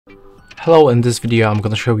Hello, in this video I'm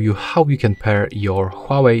gonna show you how you can pair your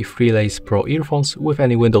Huawei FreeLace Pro earphones with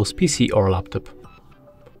any Windows PC or laptop.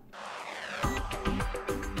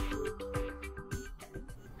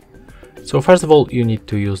 So first of all, you need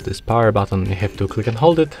to use this power button. You have to click and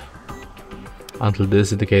hold it until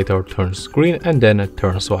this indicator turns green and then it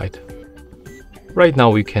turns white. Right now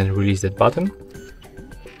we can release that button.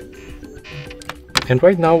 And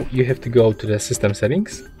right now you have to go to the system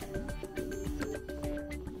settings.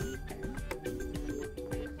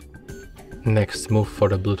 Next, move for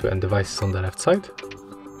the Bluetooth and devices on the left side.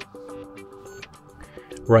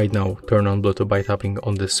 Right now, turn on Bluetooth by tapping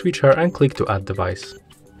on the switcher and click to add device.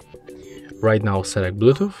 Right now, select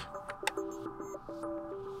Bluetooth.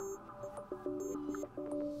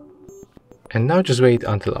 And now just wait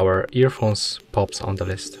until our earphones pops on the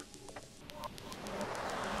list.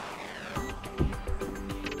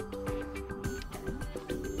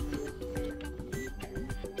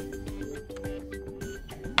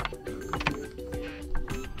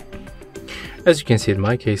 As you can see, in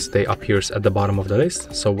my case, they appears at the bottom of the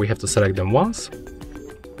list, so we have to select them once.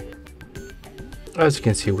 As you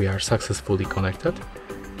can see, we are successfully connected.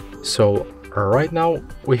 So right now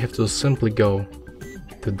we have to simply go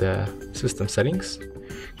to the system settings,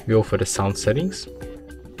 go for the sound settings.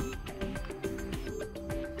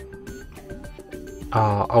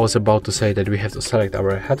 I was about to say that we have to select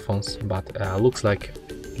our headphones, but looks like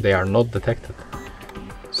they are not detected.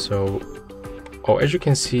 So, as you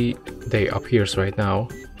can see, they appears right now.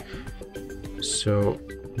 So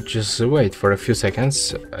just wait for a few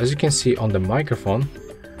seconds. As you can see on the microphone,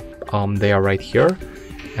 they are right here,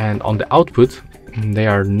 and on the output they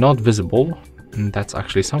are not visible. That's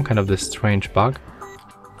actually some kind of the strange bug,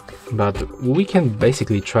 but we can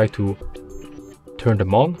basically try to turn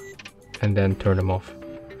them on and then turn them off.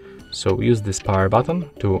 So use this power button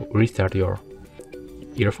to restart your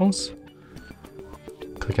earphones.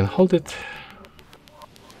 Click and hold it.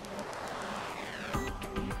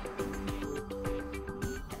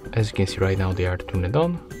 As you can see right now, they are turned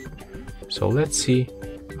on. So let's see.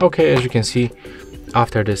 Okay, as you can see,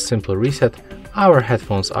 after this simple reset, our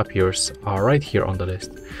headphones appears right here on the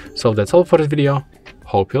list. So that's all for this video.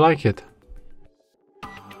 Hope you like it.